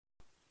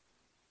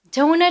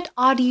Donut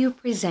Audio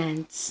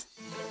presents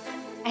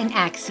an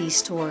Axie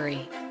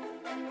story,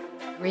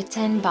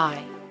 written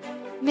by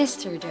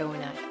Mr.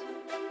 Donut,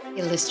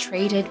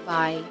 illustrated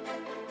by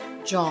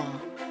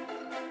John,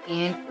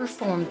 and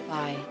performed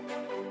by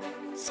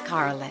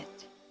Scarlett.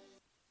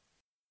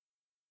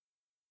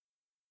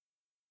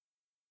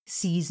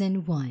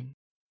 Season 1,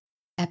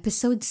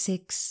 Episode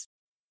 6,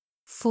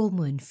 Full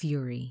Moon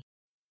Fury.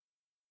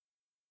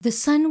 The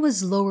sun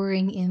was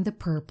lowering in the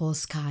purple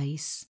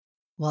skies,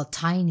 while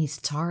tiny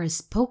stars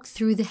poked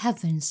through the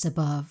heavens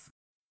above.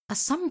 A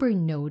somber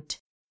note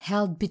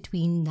held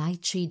between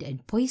Nightshade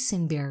and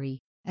Poysenberry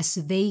as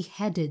they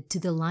headed to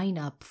the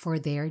lineup for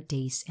their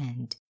day's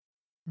end.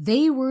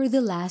 They were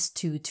the last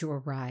two to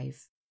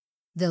arrive.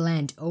 The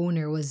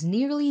landowner was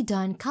nearly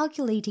done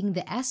calculating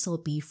the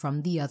SLP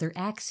from the other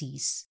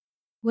Axies.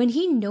 When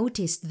he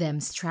noticed them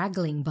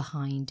straggling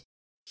behind,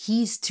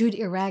 he stood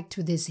erect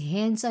with his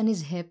hands on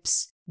his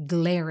hips,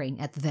 glaring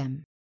at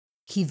them.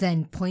 He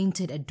then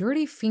pointed a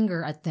dirty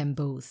finger at them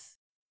both.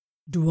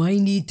 "Do I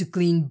need to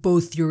clean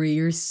both your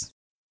ears?"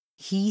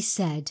 he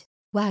said,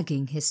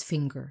 wagging his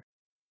finger.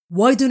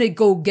 "Why don't I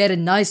go get a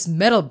nice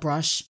metal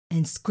brush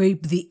and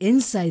scrape the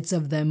insides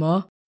of them,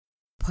 huh?"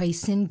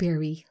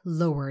 Poysenberry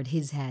lowered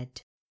his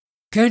head.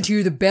 "Can't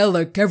hear the bell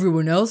like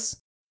everyone else?"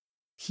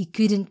 He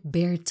couldn't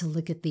bear to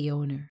look at the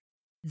owner.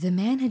 The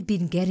man had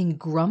been getting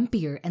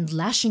grumpier and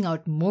lashing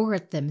out more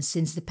at them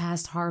since the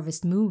past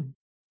harvest moon.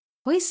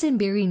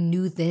 Poysenberry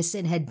knew this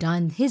and had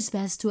done his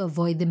best to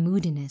avoid the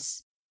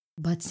moodiness.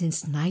 But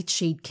since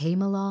Nightshade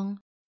came along,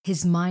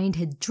 his mind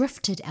had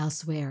drifted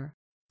elsewhere,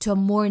 to a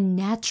more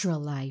natural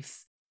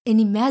life,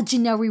 an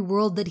imaginary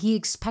world that he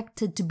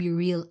expected to be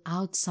real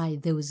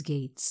outside those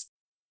gates.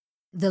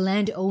 The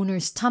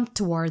landowner stumped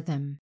toward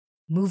them,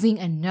 moving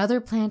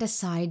another plant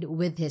aside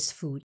with his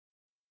foot.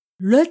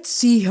 "Let's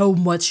see how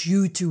much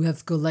you two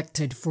have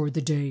collected for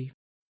the day."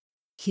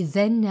 He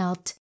then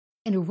knelt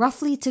and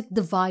roughly took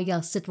the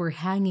vials that were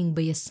hanging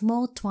by a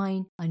small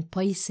twine on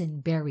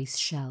Poysenberry's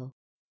shell.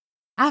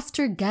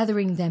 After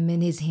gathering them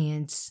in his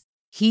hands,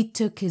 he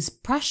took his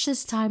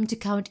precious time to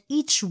count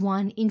each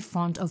one in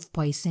front of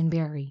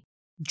Poysenberry,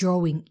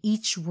 drawing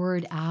each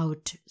word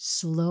out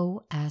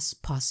slow as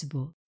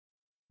possible.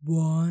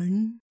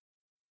 1,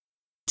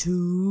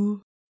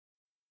 2,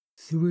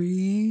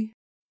 3.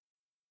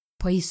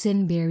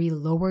 Poysenberry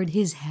lowered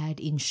his head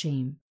in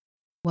shame,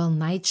 while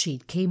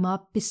Nightshade came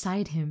up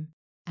beside him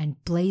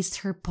and placed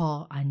her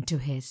paw onto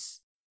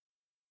his.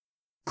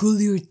 "Cool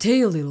your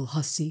tail, little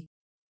hussy,"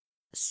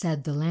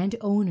 said the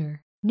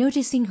landowner,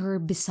 noticing her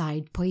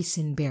beside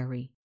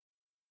Poysenberry.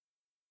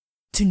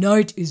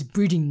 "Tonight is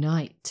breeding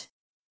night,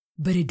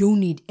 but I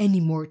don't need any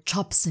more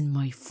chops on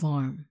my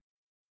farm.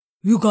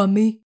 You got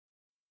me?"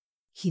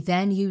 He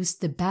then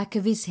used the back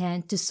of his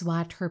hand to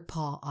swat her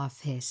paw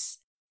off his.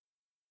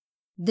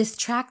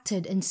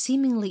 Distracted and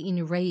seemingly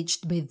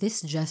enraged by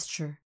this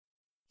gesture,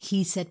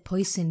 he set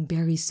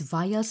Poysenberry's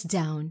vials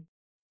down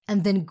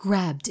and then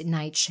grabbed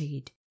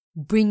Nightshade,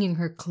 bringing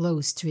her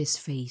close to his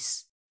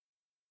face.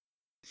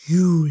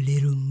 "You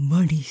little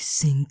money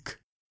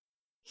sink,"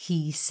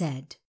 he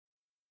said.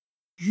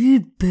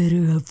 "You'd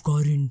better have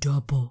gotten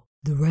double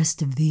the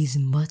rest of these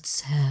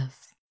mutts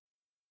have."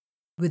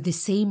 With the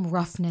same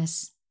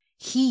roughness,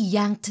 he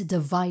yanked the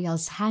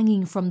vials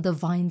hanging from the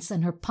vines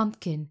on her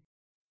pumpkin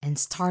and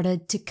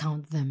started to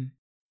count them.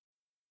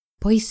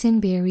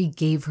 Poysenberry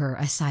gave her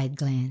a side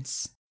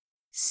glance.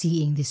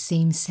 Seeing the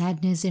same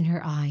sadness in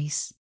her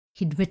eyes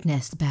he'd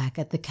witnessed back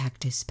at the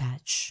cactus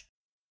patch.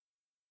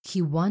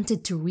 He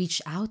wanted to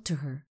reach out to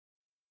her,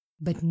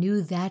 but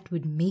knew that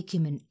would make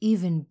him an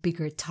even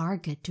bigger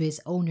target to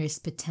his owner's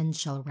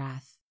potential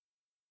wrath.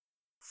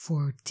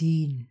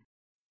 14,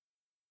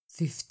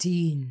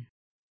 15,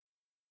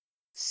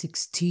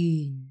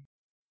 16.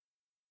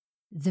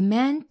 The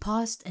man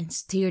paused and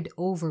stared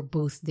over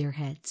both their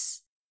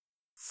heads.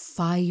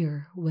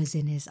 Fire was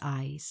in his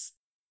eyes.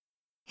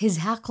 His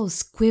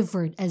hackles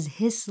quivered as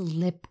his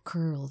lip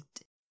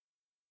curled.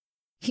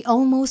 He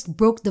almost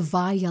broke the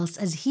vials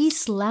as he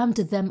slammed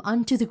them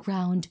onto the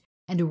ground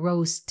and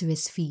rose to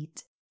his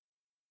feet.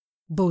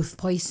 Both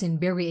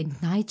Poysenberry and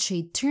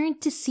Nightshade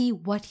turned to see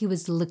what he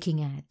was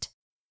looking at,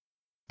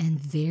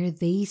 and there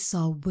they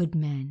saw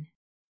Woodman,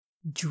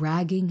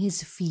 dragging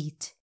his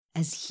feet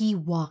as he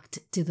walked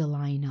to the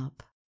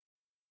lineup.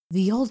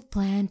 The old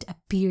plant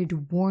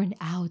appeared worn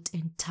out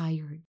and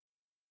tired,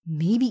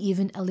 maybe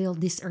even a little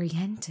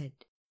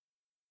disoriented.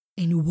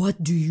 "And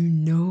what do you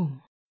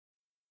know?"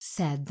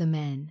 said the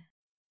man.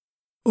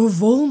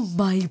 "Of all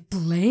my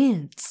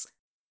plants,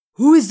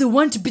 who is the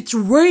one to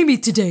betray me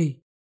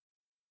today?"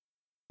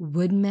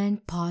 Woodman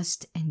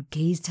paused and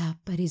gazed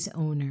up at his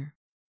owner.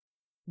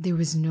 There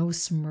was no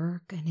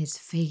smirk on his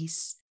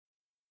face,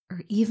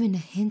 or even a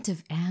hint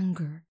of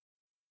anger,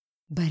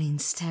 but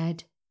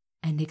instead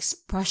an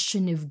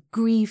expression of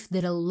grief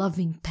that a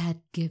loving pet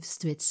gives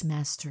to its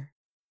master.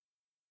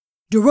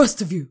 "The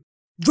rest of you,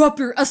 drop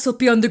your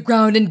SLP on the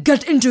ground and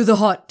get into the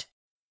hut!"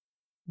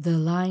 The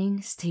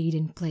line stayed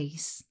in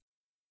place,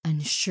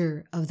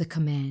 unsure of the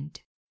command.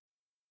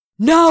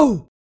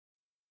 Now!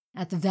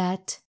 At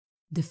that,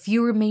 the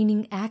few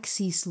remaining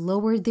Axies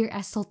lowered their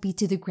SLP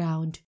to the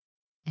ground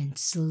and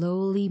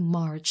slowly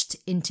marched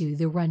into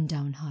the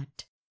rundown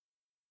hut.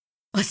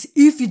 As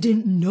if you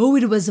didn't know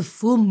it was a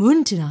full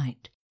moon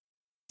tonight,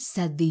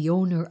 said the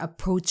owner,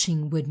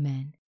 approaching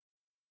Woodman.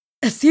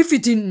 As if you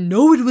didn't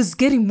know it was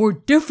getting more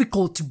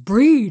difficult to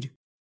breed.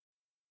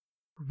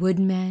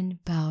 Woodman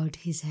bowed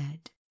his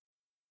head.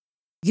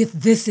 Yet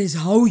this is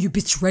how you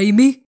betray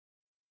me?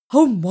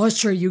 How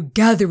much are you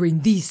gathering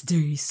these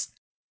days?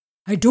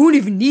 I don't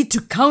even need to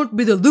count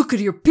by the look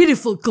at your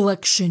pitiful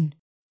collection.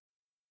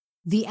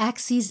 The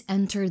Axies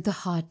entered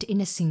the hut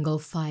in a single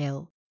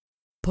file.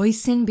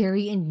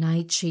 Poysenberry and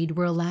Nightshade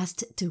were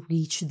last to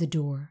reach the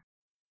door.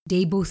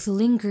 They both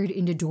lingered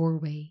in the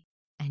doorway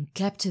and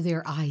kept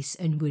their eyes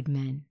on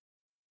Woodman.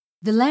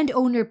 The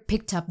landowner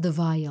picked up the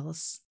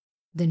vials,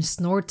 then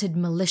snorted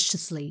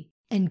maliciously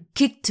and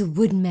kicked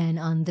Woodman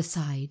on the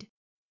side.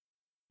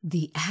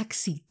 The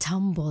Axie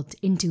tumbled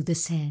into the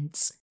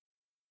sands.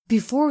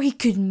 Before he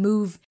could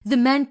move, the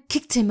man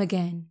kicked him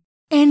again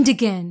and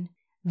again.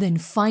 Then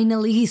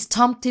finally he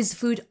stomped his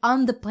foot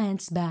on the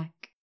plant's back.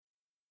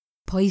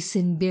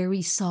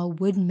 Poysenberry saw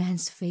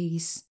Woodman's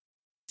face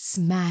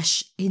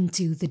smash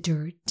into the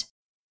dirt.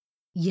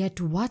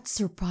 Yet what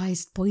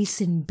surprised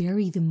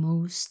Poysenberry the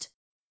most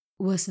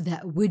was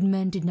that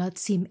Woodman did not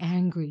seem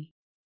angry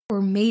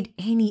or made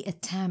any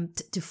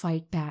attempt to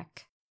fight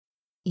back.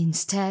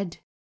 Instead,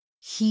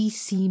 he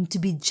seemed to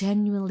be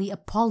genuinely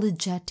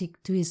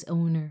apologetic to his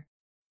owner.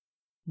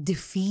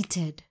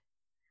 Defeated,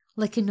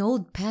 like an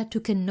old pet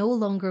who can no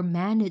longer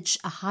manage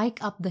a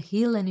hike up the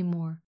hill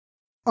anymore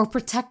or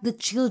protect the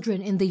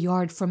children in the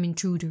yard from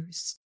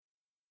intruders.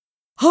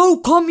 How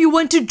come you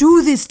want to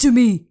do this to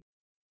me?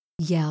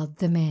 Yelled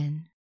the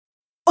man.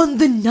 On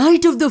the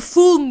night of the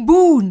full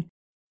moon!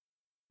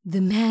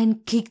 The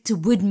man kicked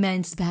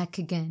Woodman's back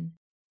again,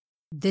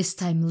 this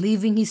time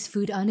leaving his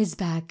foot on his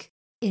back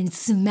and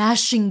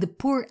smashing the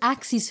poor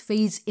Axie's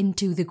face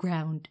into the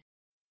ground.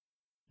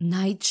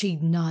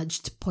 Nightshade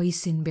nudged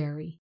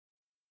Poysenberry.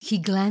 He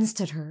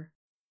glanced at her,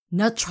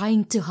 not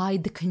trying to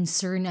hide the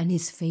concern on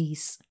his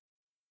face.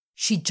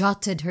 She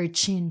jutted her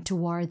chin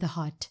toward the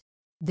hut,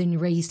 then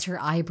raised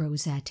her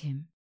eyebrows at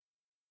him.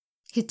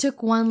 He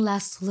took one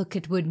last look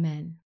at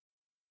Woodman,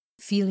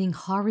 feeling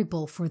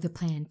horrible for the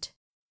plant,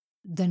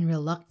 then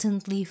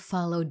reluctantly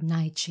followed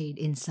Nightshade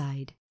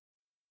inside.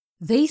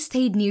 They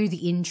stayed near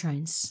the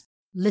entrance,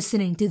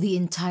 listening to the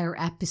entire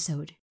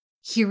episode,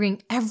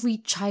 hearing every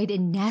chide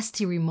and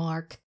nasty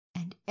remark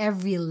and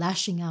every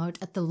lashing out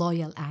at the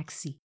loyal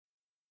Axie.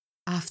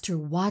 After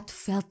what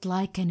felt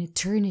like an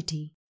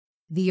eternity,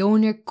 the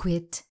owner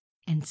quit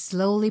and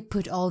slowly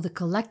put all the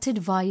collected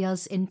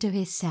vials into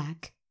his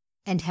sack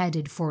and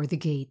headed for the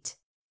gate.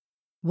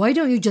 Why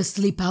don't you just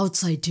sleep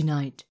outside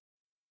tonight?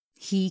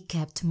 He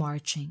kept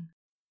marching.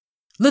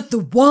 Let the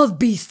wild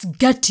beasts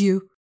get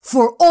you,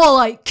 for all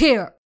I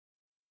care!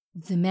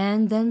 The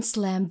man then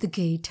slammed the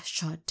gate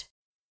shut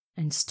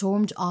and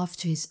stormed off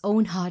to his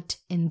own hut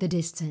in the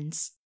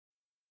distance.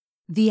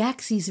 The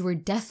Axies were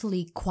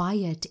deathly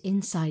quiet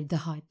inside the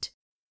hut.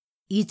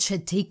 Each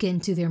had taken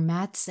to their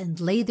mats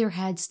and laid their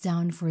heads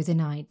down for the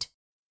night,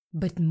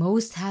 but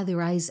most had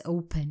their eyes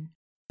open,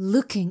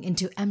 looking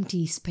into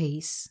empty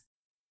space.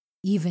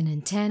 Even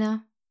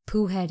Antenna,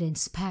 Poohhead, and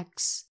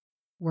Specs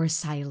were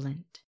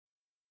silent.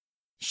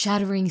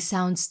 Shattering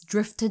sounds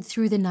drifted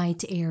through the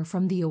night air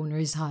from the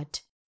owner's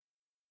hut.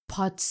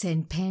 Pots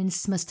and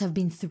pans must have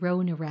been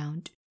thrown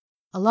around,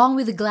 along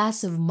with a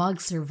glass of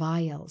mugs or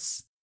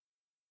vials.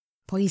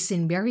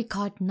 Poysenberry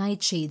caught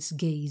Nightshade's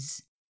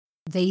gaze.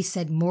 They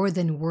said more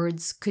than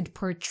words could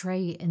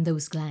portray in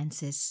those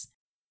glances.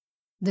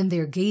 Then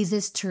their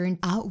gazes turned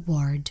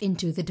outward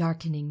into the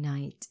darkening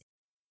night,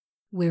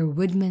 where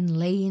Woodman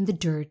lay in the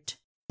dirt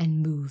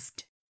and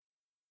moved.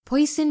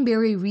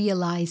 Poysenberry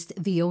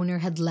realized the owner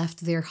had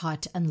left their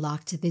hut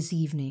unlocked this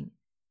evening.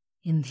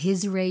 In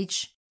his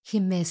rage, he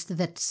missed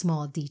that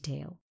small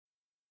detail.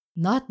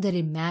 Not that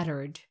it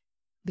mattered,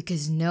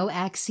 because no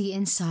Axie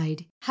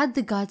inside had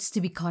the guts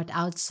to be caught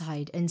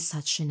outside on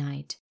such a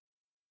night.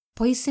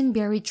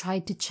 Poysenberry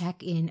tried to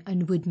check in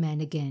on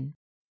Woodman again,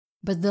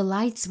 but the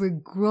lights were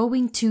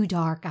growing too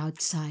dark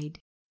outside.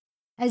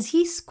 As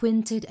he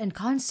squinted and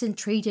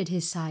concentrated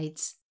his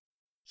sights,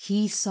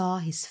 he saw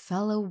his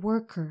fellow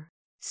worker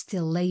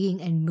still laying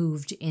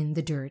unmoved in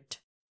the dirt.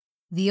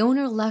 The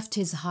owner left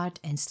his hut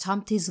and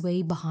stomped his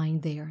way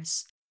behind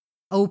theirs,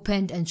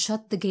 opened and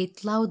shut the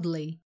gate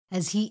loudly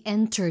as he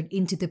entered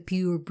into the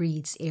pure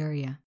breeds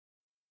area.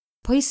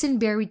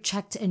 Poysenberry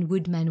checked on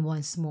Woodman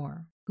once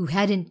more, who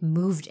hadn't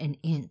moved an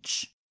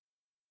inch.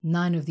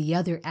 None of the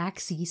other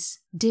Axies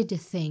did a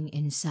thing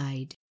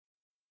inside.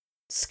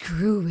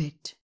 "Screw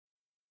it,"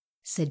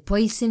 said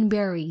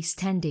Poysenberry,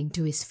 standing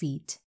to his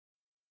feet.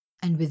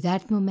 And with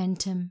that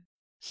momentum,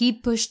 he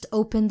pushed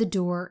open the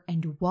door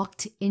and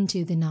walked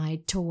into the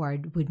night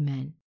toward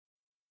Woodman.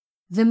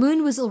 The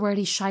moon was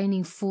already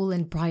shining full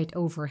and bright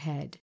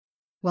overhead,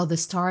 while the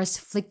stars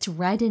flicked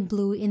red and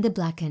blue in the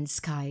blackened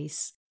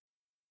skies.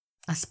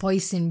 As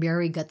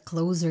Poysenberry got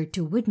closer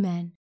to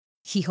Woodman,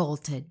 he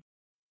halted.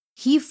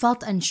 He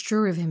felt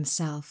unsure of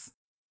himself.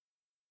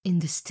 In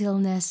the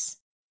stillness,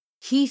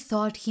 he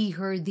thought he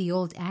heard the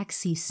old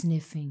Axie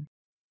sniffing.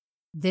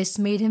 This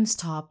made him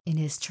stop in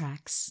his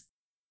tracks.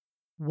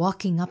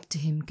 Walking up to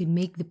him could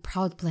make the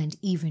proud plant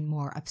even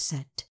more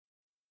upset.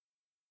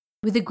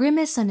 With a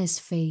grimace on his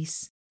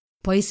face,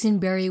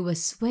 Poysenberry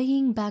was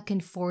swaying back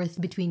and forth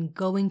between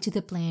going to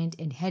the plant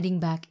and heading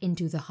back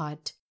into the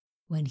hut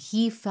when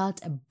he felt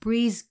a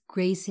breeze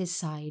graze his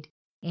side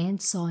and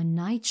saw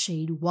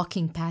Nightshade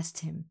walking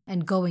past him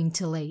and going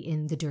to lay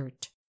in the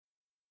dirt.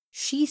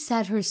 She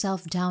sat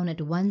herself down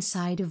at one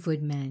side of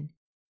Woodman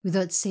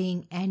without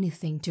saying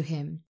anything to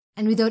him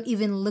and without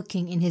even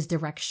looking in his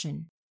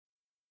direction.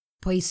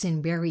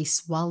 Poysenberry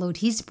swallowed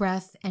his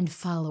breath and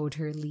followed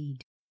her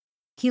lead.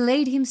 He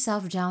laid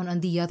himself down on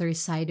the other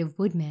side of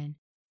Woodman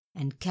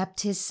and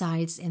kept his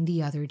sides in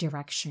the other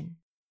direction.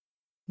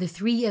 The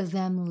three of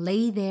them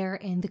lay there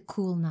in the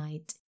cool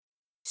night,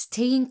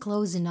 staying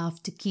close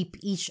enough to keep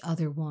each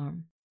other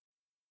warm.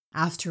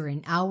 After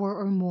an hour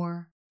or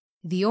more,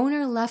 the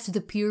owner left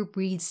the pure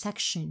breed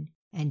section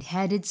and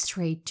headed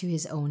straight to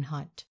his own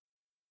hut.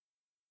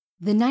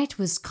 The night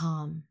was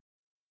calm.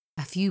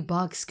 A few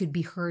bugs could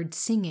be heard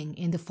singing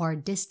in the far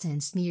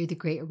distance near the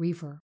great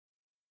river,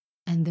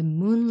 and the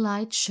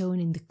moonlight shone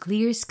in the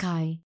clear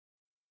sky,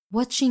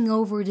 watching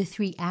over the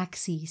three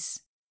Axies,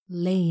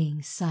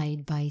 laying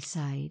side by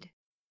side.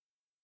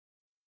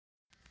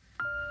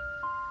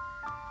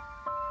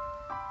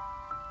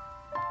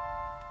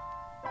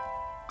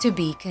 To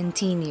be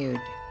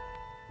continued.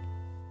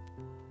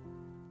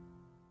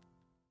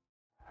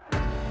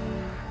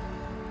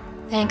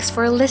 Thanks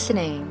for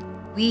listening.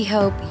 We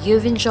hope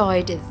you've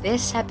enjoyed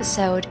this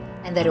episode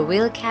and that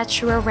we'll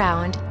catch you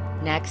around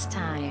next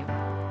time.